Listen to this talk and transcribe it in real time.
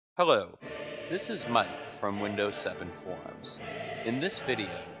Hello, this is Mike from Windows 7 Forums. In this video,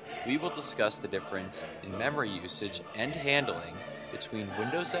 we will discuss the difference in memory usage and handling between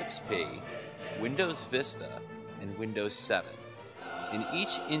Windows XP, Windows Vista, and Windows 7. In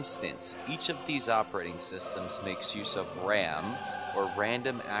each instance, each of these operating systems makes use of RAM, or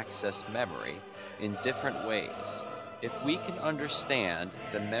Random Access Memory, in different ways. If we can understand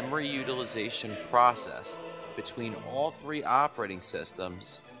the memory utilization process between all three operating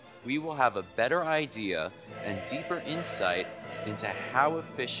systems, we will have a better idea and deeper insight into how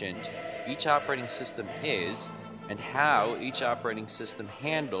efficient each operating system is and how each operating system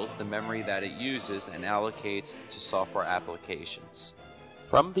handles the memory that it uses and allocates to software applications.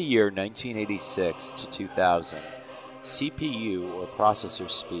 From the year 1986 to 2000, CPU or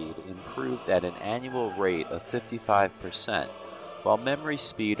processor speed improved at an annual rate of 55%, while memory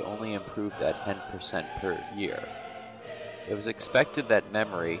speed only improved at 10% per year. It was expected that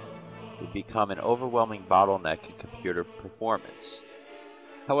memory would become an overwhelming bottleneck in computer performance.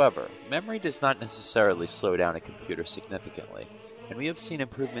 However, memory does not necessarily slow down a computer significantly, and we have seen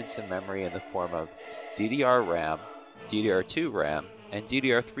improvements in memory in the form of DDR RAM, DDR2 RAM, and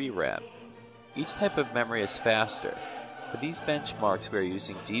DDR3 RAM. Each type of memory is faster. For these benchmarks, we are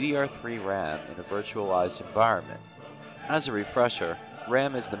using DDR3 RAM in a virtualized environment. As a refresher,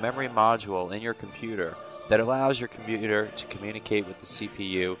 RAM is the memory module in your computer that allows your computer to communicate with the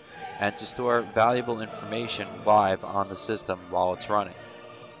CPU and to store valuable information live on the system while it's running.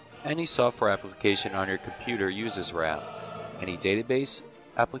 Any software application on your computer uses RAM. Any database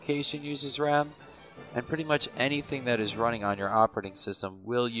application uses RAM, and pretty much anything that is running on your operating system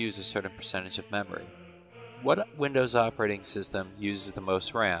will use a certain percentage of memory. What Windows operating system uses the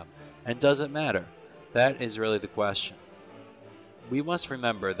most RAM, and does it matter? That is really the question. We must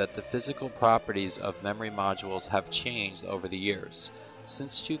remember that the physical properties of memory modules have changed over the years.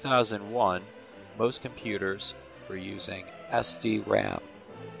 Since 2001, most computers were using SD-RAM.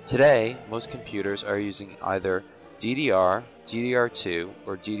 Today, most computers are using either DDR, DDR2,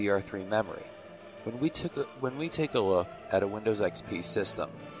 or DDR3 memory. When we take a look at a Windows XP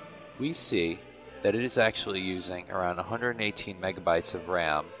system, we see that it is actually using around 118 megabytes of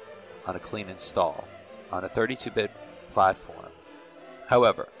RAM on a clean install on a 32-bit platform.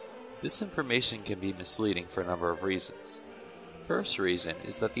 However, this information can be misleading for a number of reasons. The first reason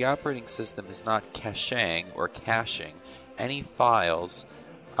is that the operating system is not caching any files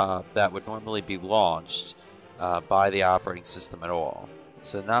that would normally be launched by the operating system at all.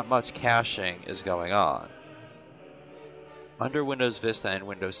 So not much caching is going on. Under Windows Vista and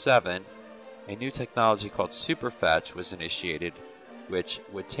Windows 7, a new technology called Superfetch was initiated, which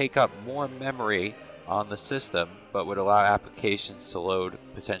would take up more memory on the system but would allow applications to load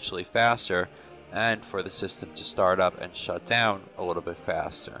potentially faster and for the system to start up and shut down a little bit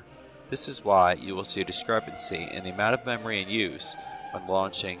faster. This is why you will see a discrepancy in the amount of memory in use when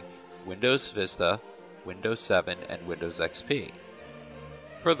launching Windows Vista, Windows 7, and Windows XP.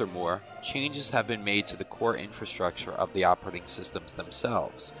 Furthermore, changes have been made to the core infrastructure of the operating systems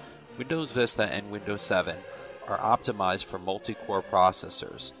themselves. Windows Vista and Windows 7 are optimized for multi-core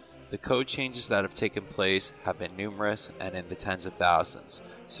processors. The code changes that have taken place have been numerous and in the tens of thousands.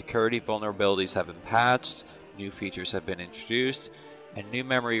 Security vulnerabilities have been patched, new features have been introduced, and new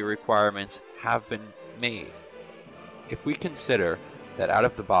memory requirements have been made. If we consider that out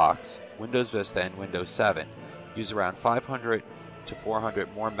of the box, Windows Vista and Windows 7 use around 500 to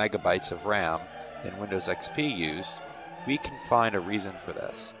 400 more megabytes of RAM than Windows XP used, we can find a reason for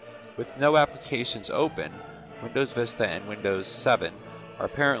this. With no applications open, Windows Vista and Windows 7 are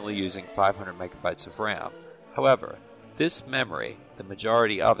apparently using 500 megabytes of RAM. However, this memory, the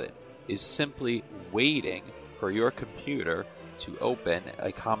majority of it, is simply waiting for your computer to open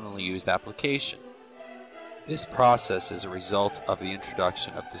a commonly used application. This process is a result of the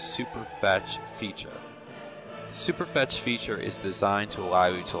introduction of the Superfetch feature. The Superfetch feature is designed to allow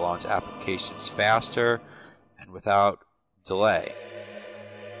you to launch applications faster and without delay.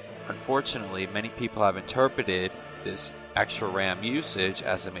 Unfortunately, many people have interpreted this extra RAM usage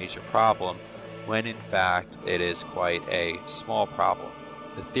as a major problem, when in fact it is quite a small problem.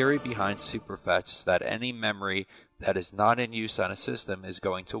 The theory behind Superfetch is that any memory that is not in use on a system is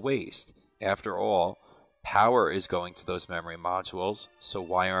going to waste. After all, power is going to those memory modules, so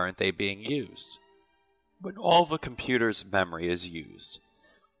why aren't they being used? When all of a computer's memory is used,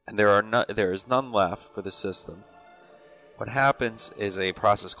 and there is none left for the system, what happens is a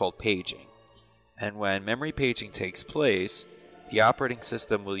process called paging. And when memory paging takes place, the operating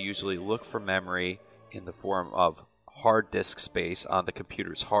system will usually look for memory in the form of hard disk space on the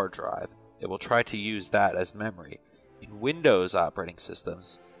computer's hard drive. It will try to use that as memory. In Windows operating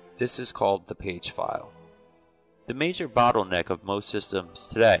systems, This is called the page file. The major bottleneck of most systems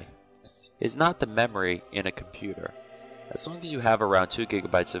today is not the memory in a computer. As long as you have around 2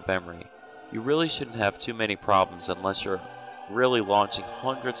 gigabytes of memory, you really shouldn't have too many problems unless you're really launching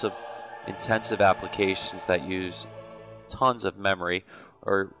hundreds of intensive applications that use tons of memory,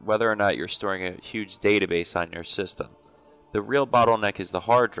 or whether or not you're storing a huge database on your system. The real bottleneck is the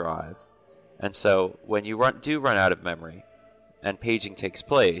hard drive, and so when you do run out of memory and paging takes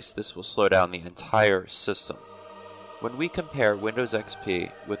place, this will slow down the entire system. When we compare Windows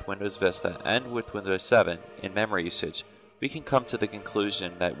XP with Windows Vista and with Windows 7 in memory usage, we can come to the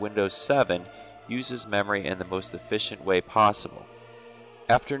conclusion that Windows 7 uses memory in the most efficient way possible.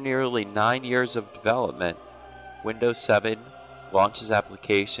 After nearly 9 years of development, Windows 7 launches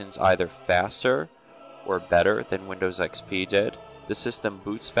applications either faster or better than Windows XP did. The system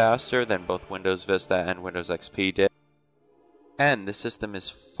boots faster than both Windows Vista and Windows XP did. And the system is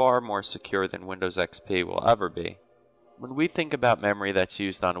far more secure than Windows XP will ever be. When we think about memory that's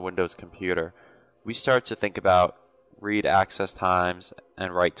used on a Windows computer, we start to think about read access times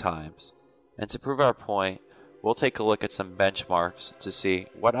and write times. And to prove our point, we'll take a look at some benchmarks to see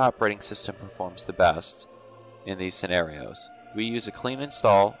what operating system performs the best in these scenarios. We use a clean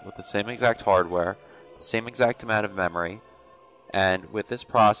install with the same exact hardware, the same exact amount of memory, and with this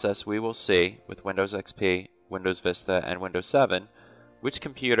process we will see with Windows XP, Windows Vista, and Windows 7 which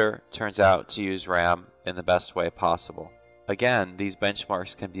computer turns out to use RAM in the best way possible. Again, these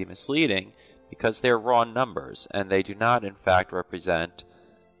benchmarks can be misleading because they're raw numbers and they do not in fact represent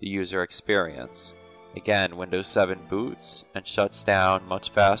the user experience. Again, Windows 7 boots and shuts down much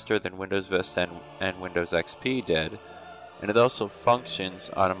faster than Windows Vista and Windows XP did, and it also functions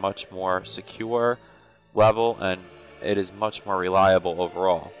on a much more secure level and it is much more reliable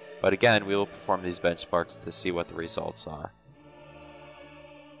overall. But again, we will perform these benchmarks to see what the results are.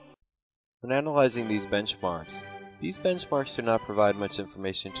 When analyzing these benchmarks do not provide much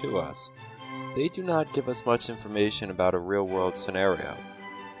information to us. They do not give us much information about a real-world scenario.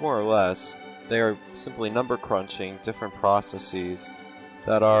 More or less, they are simply number crunching different processes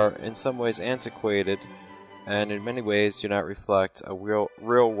that are in some ways antiquated and in many ways do not reflect a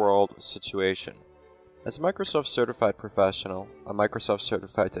real-world situation. As a Microsoft Certified Professional, a Microsoft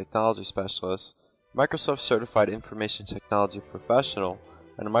Certified Technology Specialist, Microsoft Certified Information Technology Professional,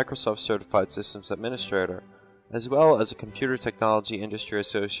 and a Microsoft Certified Systems Administrator, as well as a Computer Technology Industry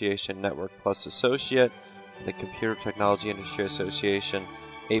Association Network Plus Associate, and a Computer Technology Industry Association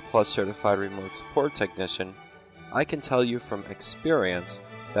A+ Certified Remote Support Technician, I can tell you from experience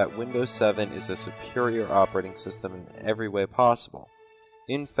that Windows 7 is a superior operating system in every way possible.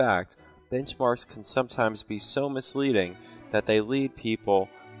 In fact, benchmarks can sometimes be so misleading that they lead people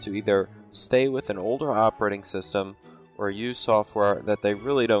to either stay with an older operating system or use software that they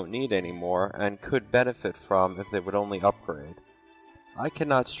really don't need anymore and could benefit from if they would only upgrade. I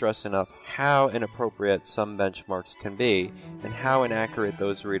cannot stress enough how inappropriate some benchmarks can be and how inaccurate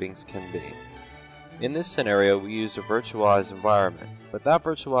those readings can be. In this scenario, we used a virtualized environment, but that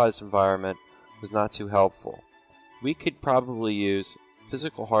virtualized environment was not too helpful. We could probably use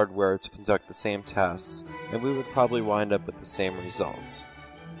physical hardware to conduct the same tests, and we would probably wind up with the same results.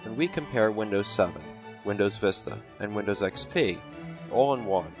 When we compare Windows 7, Windows Vista, and Windows XP all in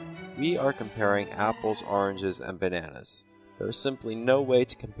one, we are comparing apples, oranges, and bananas. There is simply no way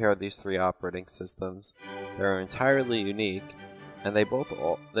to compare these three operating systems. They are entirely unique, and they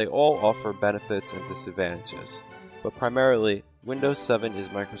all offer benefits and disadvantages. But primarily, Windows 7 is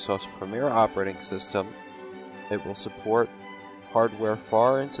Microsoft's premier operating system. It will support hardware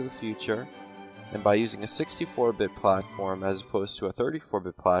far into the future, and by using a 64-bit platform as opposed to a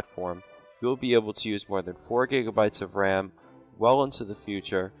 34-bit platform, you'll be able to use more than 4 gigabytes of RAM well into the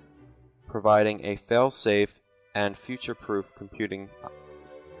future, providing a fail-safe and future-proof computing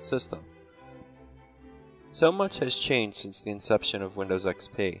system. So much has changed since the inception of Windows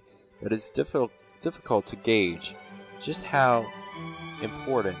XP that it's difficult to gauge just how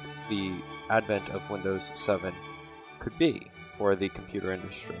important the advent of Windows 7 could be for the computer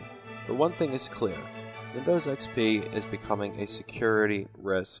industry. But one thing is clear, Windows XP is becoming a security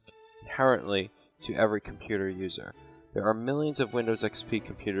risk inherently to every computer user. There are millions of Windows XP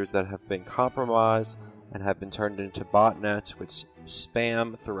computers that have been compromised and have been turned into botnets which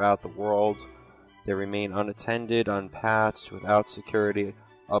spam throughout the world. They remain unattended, unpatched, without security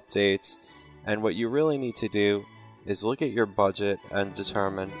updates, and what you really need to do is look at your budget and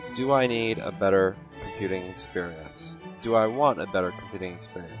determine, do I need a better computing experience? Do I want a better computing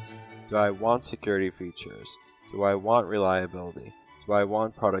experience? Do I want security features? Do I want reliability? Do I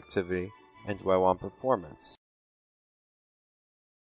want productivity? And do I want performance?